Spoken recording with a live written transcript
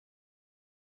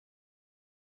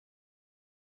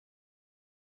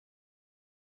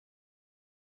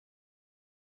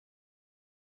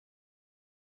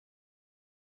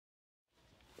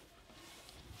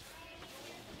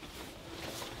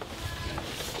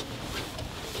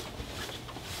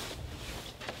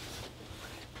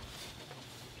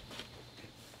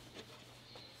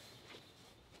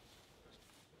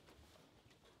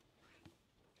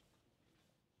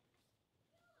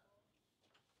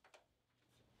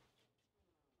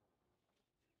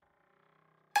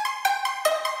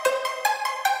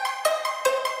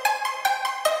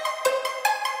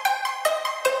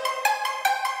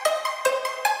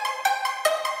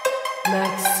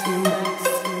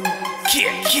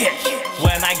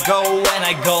When I go,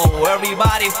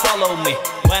 everybody follow me.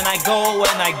 When I go,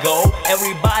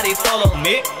 everybody follow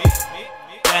me.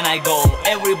 When I go,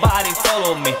 everybody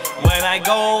follow me. When I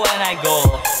go,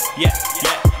 yeah.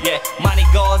 Money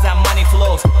goes and money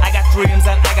flows. I got dreams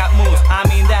and I got moves. I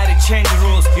mean that it changes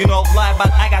rules. You know life,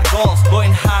 but I got goals.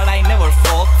 Going hard, I never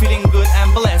fall. Feeling good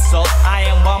and blessed, so I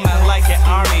am one man like an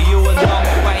army. You will know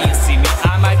me when you see me.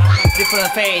 I'm a different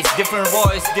face, different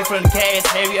voice, different case.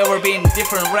 Have you ever been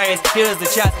different race? Here's the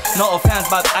chat, no offense,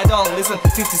 but I don't listen.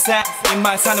 50 cents in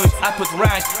my sandwich, I put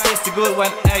ranch. Tastes good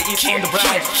when I eat on the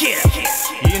branch.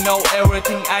 You know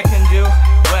everything I can do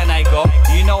when I go.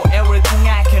 You know everything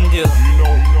I can do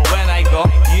when I go.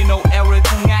 You know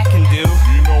everything I can do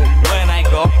when I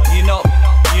go. You know.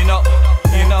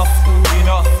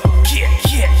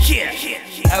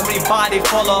 Everybody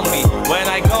follow me when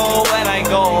I go.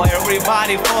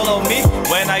 Everybody follow me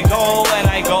when I go.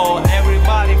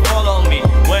 Everybody follow me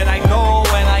when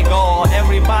I go.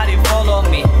 Everybody follow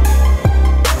me.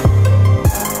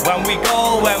 When we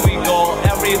go,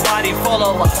 everybody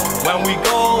follow us. When we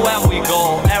go,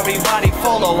 everybody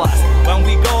follow us. When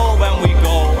we go,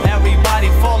 everybody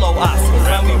follow us.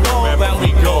 When we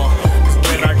go.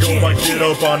 When I go, I get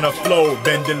up on the floor,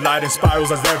 bending light in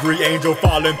spirals as every angel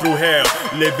falling through hell.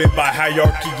 Living by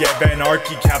hierarchy,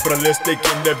 anarchy, capitalistic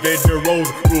individuals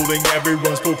ruling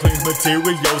everyone's proclaimed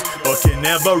materials, but can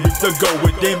never reach the goal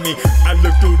within me. I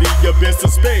look through the abyss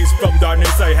of space. From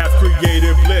darkness I have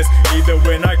created bliss. Even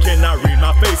when I cannot read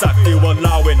my face, I feel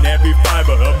alive in every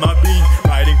fiber of my being.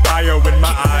 Lighting fire in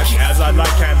my eyes as I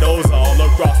light candles all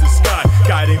across the sky,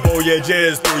 guiding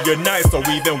voyages through your night. So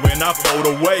even when I float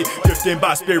away, drifting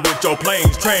by spiritual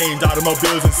planes, trains,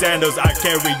 automobiles and sandals, I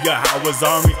carry Yahweh's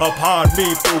army upon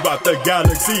me throughout the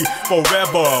galaxy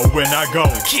forever when I go.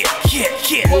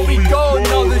 When we go,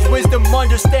 knowledge, wisdom,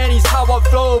 understanding's how I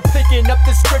flow. Picking up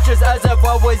the scriptures as if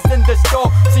I was in the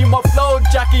store. See my flow,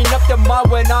 jacking up the mind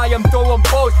when I am throwing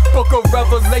bows. Book of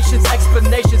Revelations,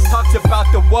 explanations, talks about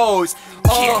the woes.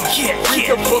 Read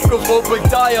the book of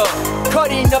Obadiah,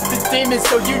 cutting up the demons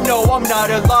so you know I'm not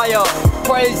a liar.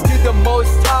 Praise to the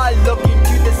Most High, looking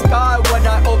to the sky when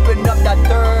I open up that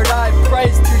third eye.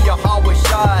 Praise to Yahweh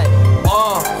Shai.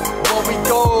 When we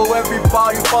go,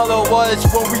 everybody follow us.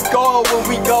 When we go,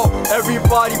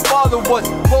 everybody follow us.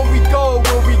 When we go,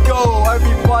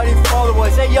 everybody follow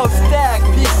us. Hey yo, STAG,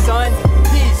 peace son,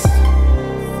 peace.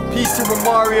 Peace to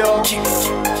Romario,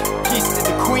 peace to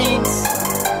the queens,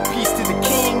 peace to the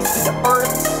kings, to the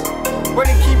earths. We're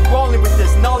gonna keep rolling with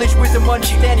this. Knowledge, wisdom,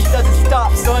 understanding doesn't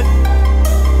stop, son.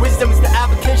 Wisdom is the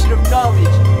application of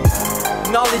knowledge.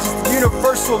 Knowledge is the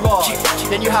universal law.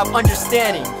 Then you have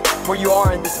understanding where you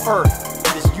are in this earth,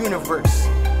 in this universe.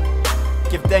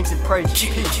 Give thanks and praise.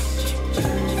 Peace.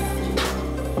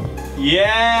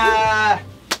 Yeah.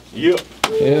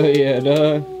 Hell yeah,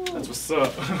 dog. That's what's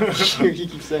up. You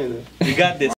keep saying that. You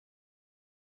got this.